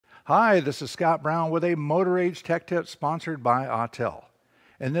Hi, this is Scott Brown with a Motor Age Tech Tip sponsored by Autel.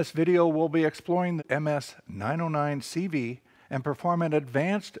 In this video, we'll be exploring the MS909CV and perform an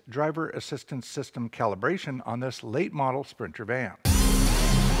advanced driver assistance system calibration on this late model Sprinter van.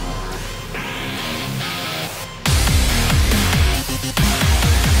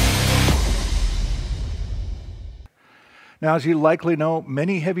 Now, as you likely know,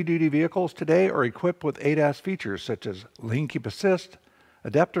 many heavy-duty vehicles today are equipped with ADAS features such as lane keep assist,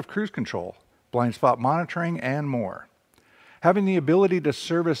 adaptive cruise control, blind spot monitoring, and more. Having the ability to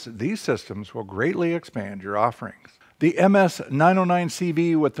service these systems will greatly expand your offerings. The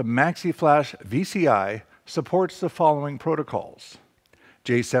MS909CV with the MaxiBAS VCI supports the following protocols: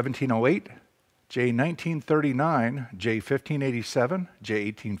 J1708, J1939, J1587,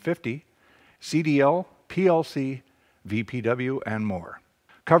 J1850, CDL, PLC, VPW, and more,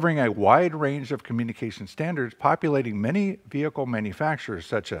 covering a wide range of communication standards populating many vehicle manufacturers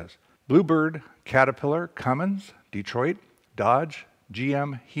such as Bluebird, Caterpillar, Cummins, Detroit, Dodge,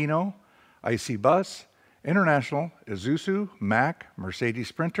 GM, Hino, IC Bus, International, Isuzu, Mack, Mercedes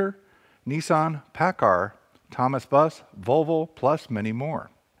Sprinter, Nissan, PACCAR, Thomas Bus, Volvo, plus many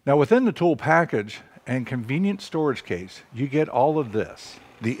more. Now, within the tool package and convenient storage case, you get all of this: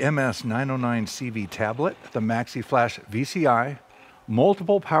 the MS909CV tablet, the MaxiBAS VCI,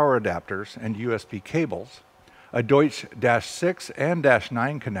 multiple power adapters and USB cables, a Deutsch -6 and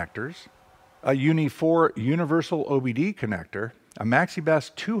 -9 connectors, a Uni 4 universal OBD connector, a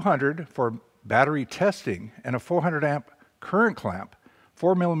MaxiBAS 200 for battery testing, and a 400 amp current clamp,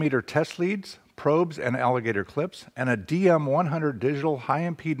 4mm test leads, probes and alligator clips, and a DM100 digital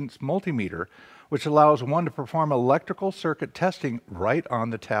high-impedance multimeter, which allows one to perform electrical circuit testing right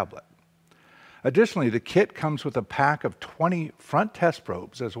on the tablet. Additionally, the kit comes with a pack of 20 front test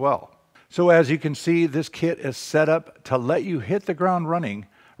probes as well. So as you can see, this kit is set up to let you hit the ground running,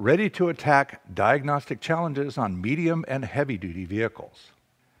 ready to attack diagnostic challenges on medium and heavy-duty vehicles.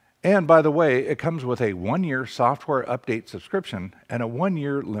 And by the way, it comes with a 1-year software update subscription and a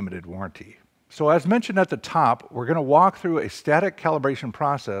 1-year limited warranty. So as mentioned at the top, we're going to walk through a static calibration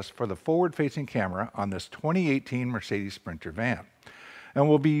process for the forward-facing camera on this 2018 Mercedes Sprinter van. And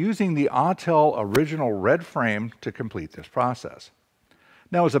we'll be using the Autel original red frame to complete this process.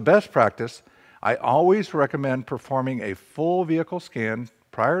 Now, as a best practice, I always recommend performing a full vehicle scan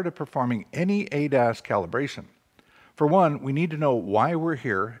prior to performing any ADAS calibration. For one, we need to know why we're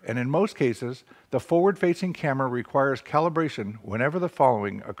here, and in most cases, the forward-facing camera requires calibration whenever the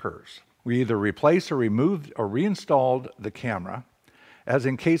following occurs. We either replace or remove or reinstalled the camera, as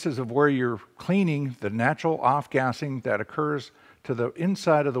in cases of where you're cleaning the natural off-gassing that occurs to the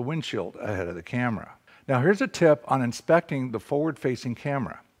inside of the windshield ahead of the camera. Now, here's a tip on inspecting the forward-facing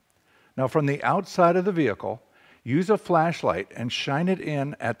camera. Now, from the outside of the vehicle, use a flashlight and shine it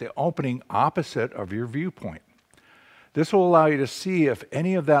in at the opening opposite of your viewpoint. This will allow you to see if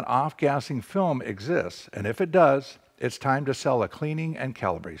any of that off-gassing film exists, and if it does, it's time to sell a cleaning and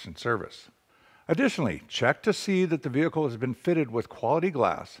calibration service. Additionally, check to see that the vehicle has been fitted with quality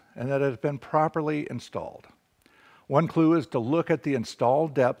glass and that it has been properly installed. One clue is to look at the install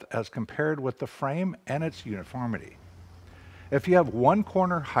depth as compared with the frame and its uniformity. If you have one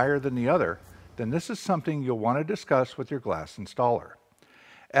corner higher than the other, then this is something you'll want to discuss with your glass installer.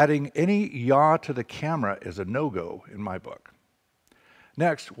 Adding any yaw to the camera is a no-go in my book.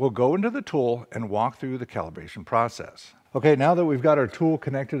 Next, we'll go into the tool and walk through the calibration process. Okay, now that we've got our tool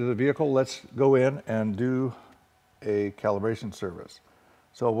connected to the vehicle, let's go in and do a calibration service.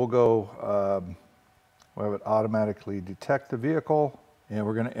 So we'll go, we'll have it automatically detect the vehicle, and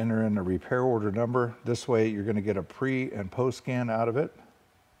we're going to enter in a repair order number. This way you're going to get a pre and post scan out of it.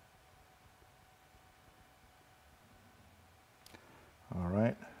 All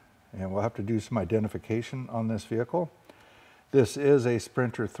right, and we'll have to do some identification on this vehicle. This is a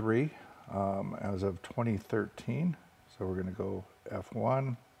Sprinter 3 as of 2013, so we're going to go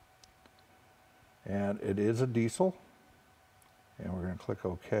F1, and it is a diesel, and we're going to click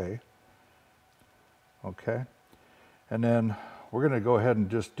OK. Okay, and then we're going to go ahead and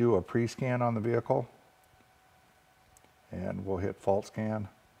just do a pre-scan on the vehicle, and we'll hit fault scan.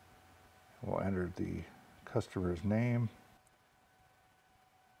 We'll enter the customer's name.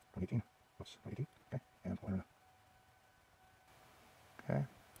 2018, okay, and okay,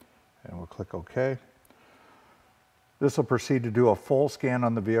 and we'll click OK. This will proceed to do a full scan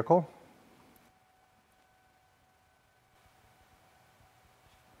on the vehicle.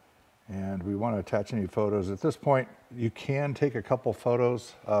 And we want to attach any photos. At this point, you can take a couple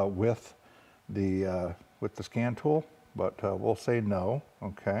photos with the scan tool, but we'll say no.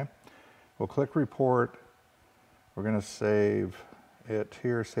 Okay. We'll click report. We're going to save it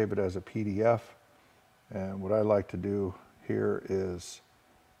here, save it as a PDF. And what I like to do here is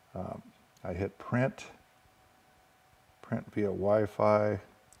I hit print via Wi-Fi,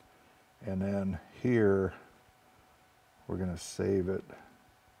 and then here we're going to save it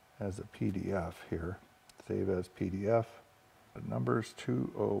as a PDF here. Save as PDF. The number's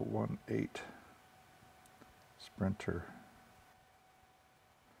 2018 Sprinter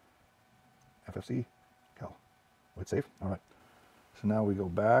FFC Cal. Hit save. All right. So now we go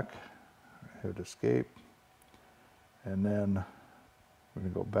back, hit escape, and then we're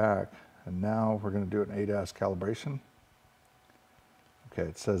going to go back, and now we're going to do an ADAS calibration. Okay,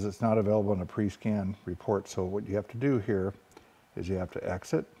 it says it's not available in a pre-scan report, so what you have to do here is you have to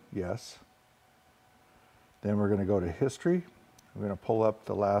exit, yes. Then we're going to go to history. We're going to pull up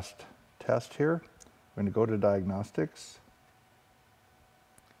the last test here. We're going to go to diagnostics.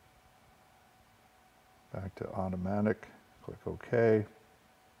 Back to automatic, click OK.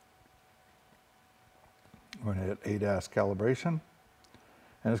 We're going to hit ADAS calibration,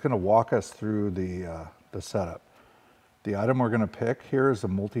 and it's going to walk us through the setup. The item we're going to pick here is a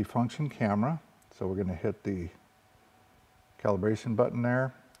multifunction camera, so we're going to hit the calibration button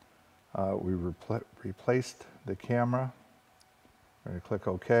there. We replaced the camera. We're going to click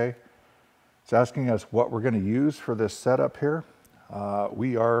OK. It's asking us what we're going to use for this setup here.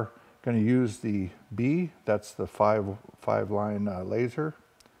 We are going to use the B, that's the five line laser.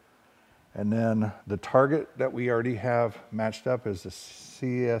 And then the target that we already have matched up is the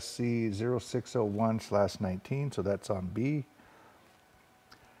CSC 0601/19, so that's on B.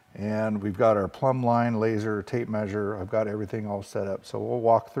 And we've got our plumb line laser tape measure. I've got everything all set up. So we'll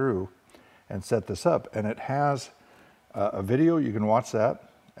walk through and set this up. And it has a video, you can watch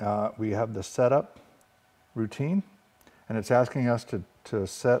that. We have the setup routine, and it's asking us to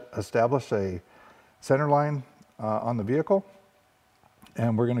establish a center line on the vehicle.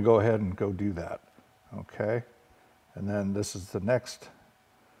 And we're going to go ahead and go do that, okay? And then this is the next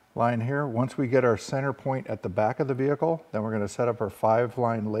line here. Once we get our center point at the back of the vehicle, then we're going to set up our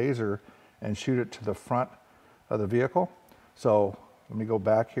 5-line laser and shoot it to the front of the vehicle. So let me go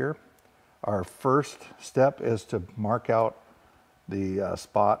back here. Our first step is to mark out the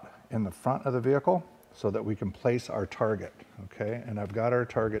spot in the front of the vehicle so that we can place our target, okay? And I've got our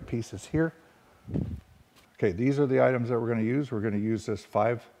target pieces here. Okay, these are the items that we're going to use. We're going to use this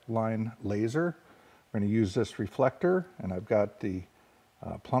 5-line laser. We're going to use this reflector, and I've got the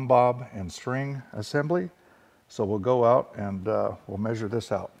plumb bob and string assembly. So we'll go out and we'll measure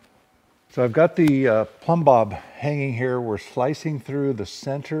this out. So I've got the plumb bob hanging here. We're slicing through the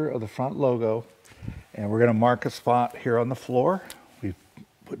center of the front logo, and we're going to mark a spot here on the floor. We've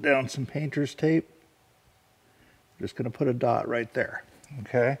put down some painter's tape. Just going to put a dot right there,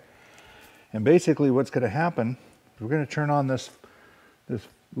 okay? And basically what's going to happen, we're going to turn on this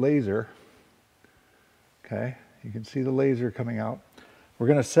laser, okay? You can see the laser coming out. We're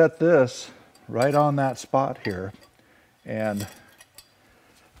going to set this right on that spot here, and I'll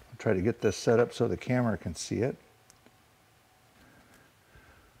try to get this set up so the camera can see it.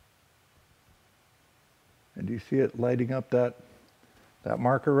 And do you see it lighting up that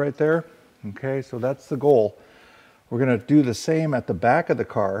marker right there? Okay, so that's the goal. We're going to do the same at the back of the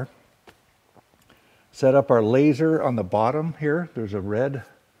car. Set up our laser on the bottom here. There's a red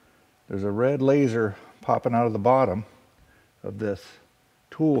laser popping out of the bottom of this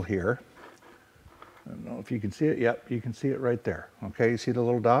tool here. I don't know if you can see it. Yep, you can see it right there. Okay, you see the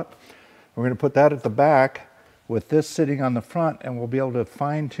little dot? We're going to put that at the back with this sitting on the front, and we'll be able to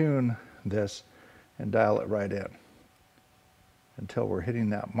fine tune this and dial it right in until we're hitting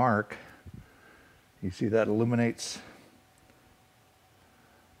that mark. You see that illuminates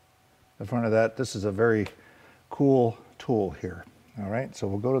the front of that. This is a very cool tool here. All right, so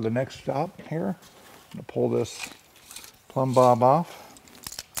we'll go to the next stop here. I'm going to pull this plumb bob off.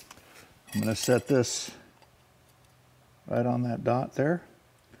 I'm going to set this right on that dot there.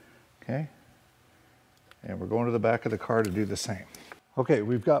 Okay, and we're going to the back of the car to do the same. Okay,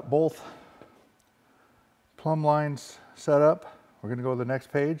 we've got both plumb lines set up. We're going to go to the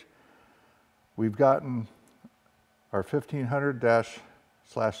next page. We've gotten our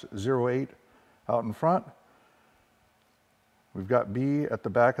 1500-/08 out in front. We've got B at the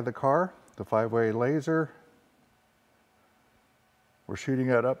back of the car, the 5-way laser. We're shooting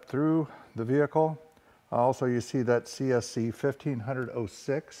it up through the vehicle. Also, you see that CSC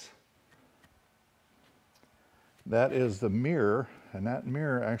 1500-06. That is the mirror, and that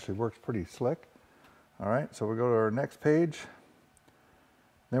mirror actually works pretty slick. All right, so we'll go to our next page.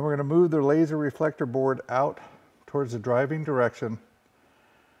 Then we're going to move the laser reflector board out towards the driving direction,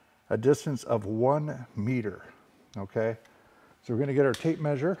 a distance of 1 meter, okay? So we're going to get our tape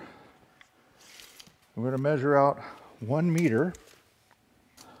measure. We're going to measure out 1 meter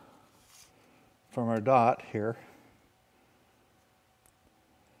from our dot here.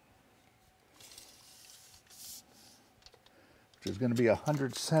 Which is going to be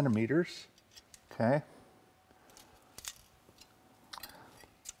 100 centimeters. Okay.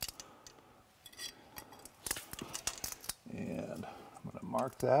 And I'm going to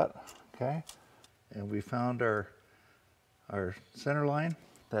mark that. Okay. And we found our center line.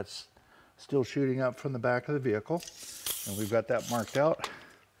 That's still shooting up from the back of the vehicle. And we've got that marked out.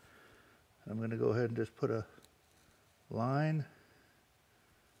 I'm going to go ahead and just put a line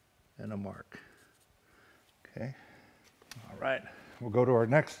and a mark. Okay. All right. We'll go to our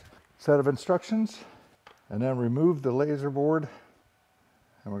next set of instructions and then remove the laser board,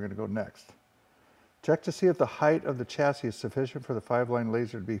 and we're going to go next. Check to see if the height of the chassis is sufficient for the 5-line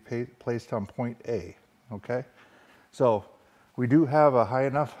laser to be placed on point A. Okay. So we do have a high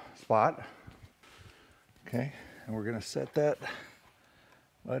enough spot. Okay. And we're going to set that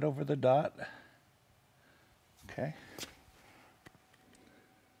right over the dot. Okay.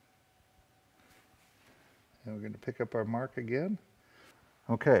 And we're going to pick up our mark again.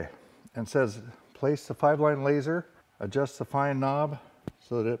 Okay. And it says place the 5-line laser, adjust the fine knob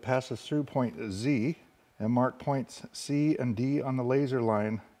so that it passes through point Z, and mark points C and D on the laser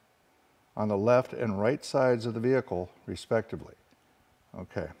line on the left and right sides of the vehicle, respectively.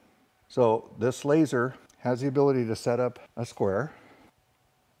 Okay. So this laser has the ability to set up a square.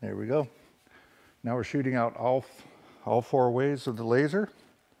 There we go. Now we're shooting out all 4 ways of the laser.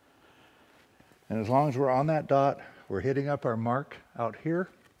 And as long as we're on that dot, we're hitting up our mark out here,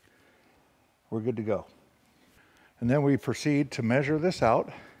 we're good to go. And then we proceed to measure this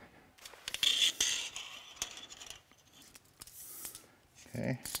out.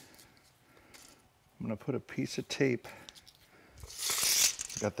 Okay. I'm going to put a piece of tape.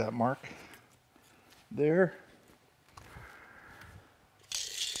 Got that mark there.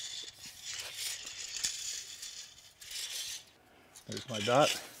 There's my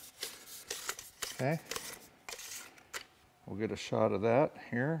dot. Okay. We'll get a shot of that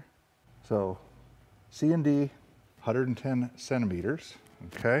here. So C and D, 110 centimeters.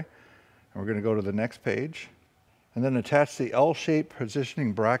 Okay. And we're going to go to the next page. And then attach the L-shaped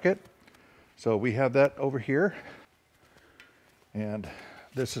positioning bracket. So we have that over here. And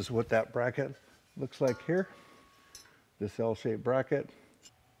this is what that bracket looks like here. This L-shaped bracket.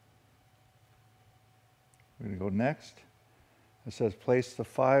 We're going to go next. It says place the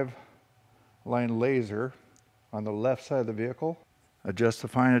 5-line laser on the left side of the vehicle. Adjust the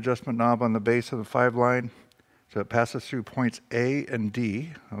fine adjustment knob on the base of the 5-line so it passes through points A and D.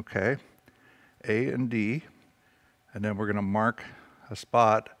 Okay. A and D. And then we're going to mark a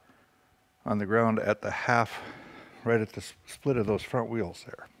spot on the ground at the half, right at the split of those front wheels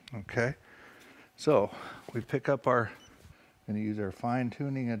there. Okay. So we pick up going to use our fine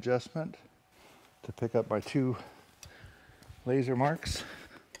tuning adjustment to pick up my 2 laser marks.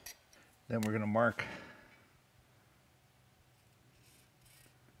 Then we're going to mark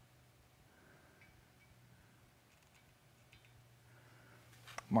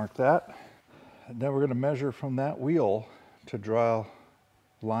that. And then we're going to measure from that wheel to draw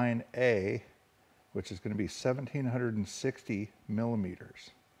line A, which is going to be 1,760 millimeters.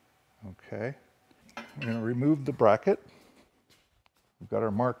 Okay. We're going to remove the bracket. We've got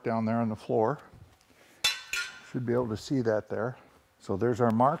our mark down there on the floor. Should be able to see that there. So there's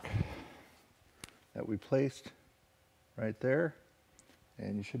our mark that we placed right there.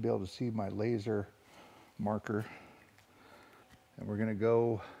 And you should be able to see my laser marker. And we're going to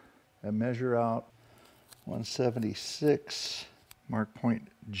go and measure out 176, mark point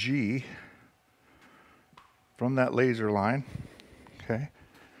G from that laser line. Okay.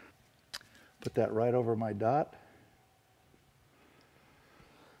 Put that right over my dot.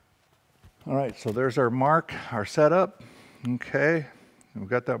 All right, so there's our mark, our setup. Okay, we've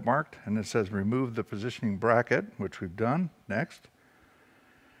got that marked, and it says remove the positioning bracket, which we've done. Next.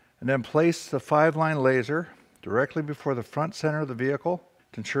 And then place the 5-line laser directly before the front center of the vehicle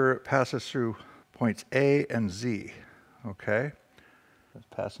to ensure it passes through points A and Z. Okay, it's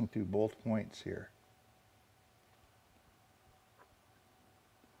passing through both points here.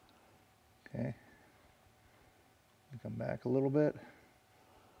 Okay, come back a little bit.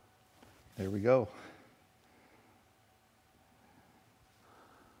 There we go.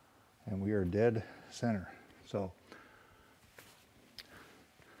 And we are dead center. So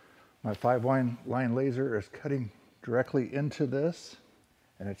my 5-line laser is cutting directly into this,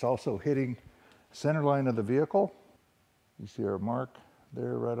 and it's also hitting center line of the vehicle. You see our mark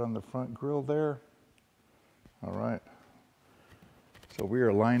there right on the front grille there. All right. So we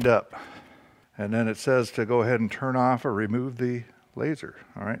are lined up. And then it says to go ahead and turn off or remove the laser.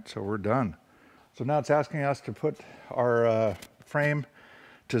 All right, so we're done. So now it's asking us to put our frame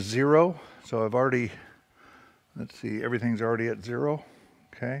to 0. So I've already, let's see, everything's already at 0.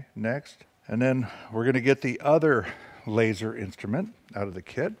 Okay, next. And then we're going to get the other laser instrument out of the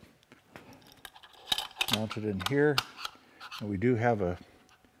kit. Mount it in here. And we do have an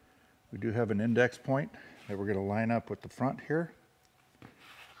index point that we're going to line up with the front here.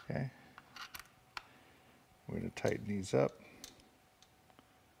 Okay. We're going to tighten these up.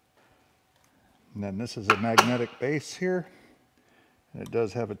 And then this is a magnetic base here. And it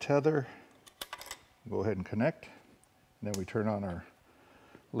does have a tether. Go ahead and connect. And then we turn on our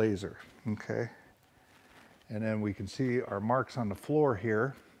laser. Okay. And then we can see our marks on the floor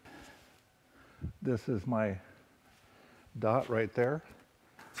here. This is my dot right there.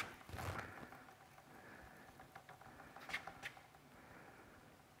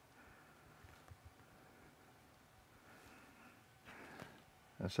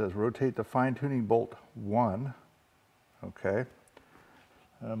 It says rotate the fine-tuning bolt 1. Okay.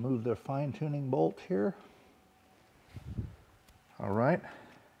 Move the fine-tuning bolt here. All right.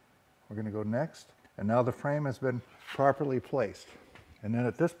 We're going to go next. And now the frame has been properly placed. And then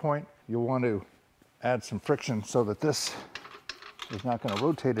at this point, you'll want to add some friction so that this is not going to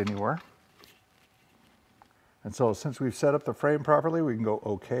rotate anywhere. And so since we've set up the frame properly, we can go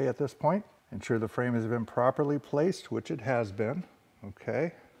OK at this point. Ensure the frame has been properly placed, which it has been.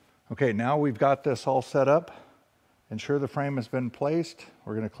 Okay. Okay, now we've got this all set up. Ensure the frame has been placed.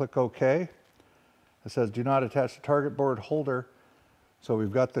 We're going to click OK. It says do not attach the target board holder. So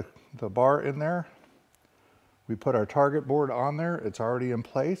we've got the bar in there. We put our target board on there. It's already in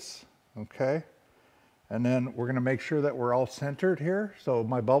place. Okay. And then we're going to make sure that we're all centered here. So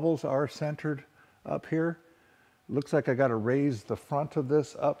my bubbles are centered up here. Looks like I got to raise the front of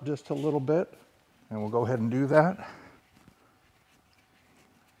this up just a little bit. And we'll go ahead and do that.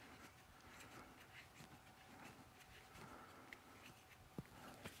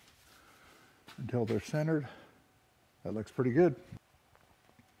 Until they're centered. That looks pretty good.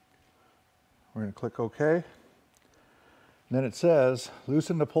 We're going to click OK. And then it says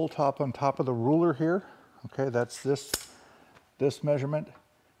loosen the pull top on top of the ruler here. Okay, that's this measurement.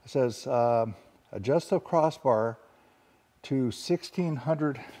 It says adjust the crossbar to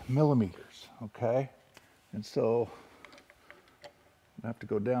 1600 millimeters. Okay, and so I have to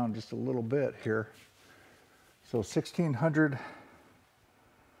go down just a little bit here. So 1600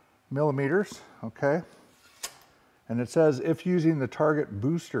 millimeters. Okay. And it says if using the target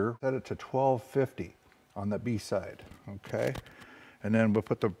booster, set it to 1250 on the B side. Okay. And then we'll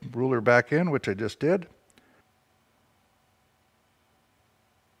put the ruler back in, which I just did.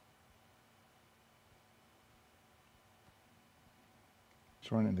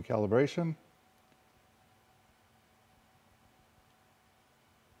 It's running the calibration.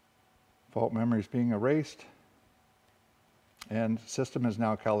 Fault memory is being erased. And system is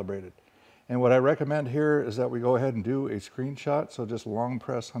now calibrated. And what I recommend here is that we go ahead and do a screenshot. So just long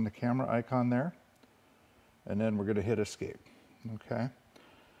press on the camera icon there. And then we're going to hit escape. Okay.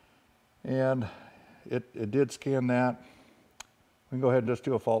 And it did scan that. We can go ahead and just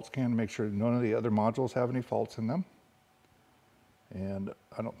do a fault scan to make sure none of the other modules have any faults in them. And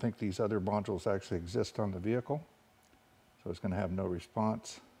I don't think these other modules actually exist on the vehicle. So it's going to have no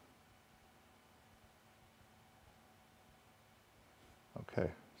response.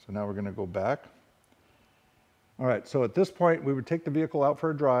 Okay, so now we're going to go back. All right, so at this point, we would take the vehicle out for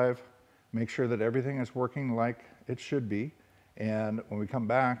a drive, make sure that everything is working like it should be. And when we come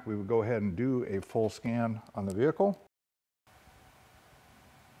back, we would go ahead and do a full scan on the vehicle.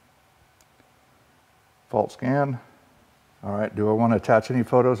 Fault scan. All right, do I want to attach any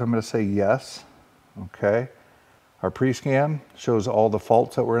photos? I'm going to say yes. Okay. Our pre-scan shows all the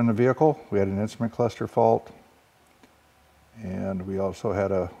faults that were in the vehicle. We had an instrument cluster fault. And we also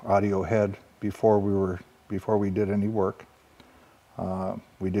had an audio head before we did any work.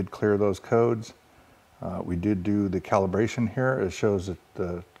 We did clear those codes. We did do the calibration here. It shows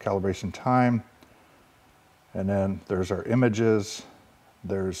the calibration time. And then there's our images.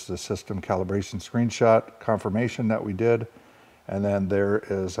 There's the system calibration screenshot confirmation that we did. And then there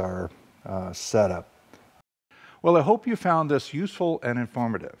is our setup. Well, I hope you found this useful and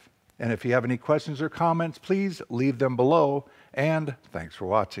informative. And if you have any questions or comments, please leave them below. And thanks for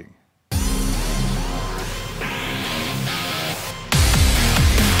watching.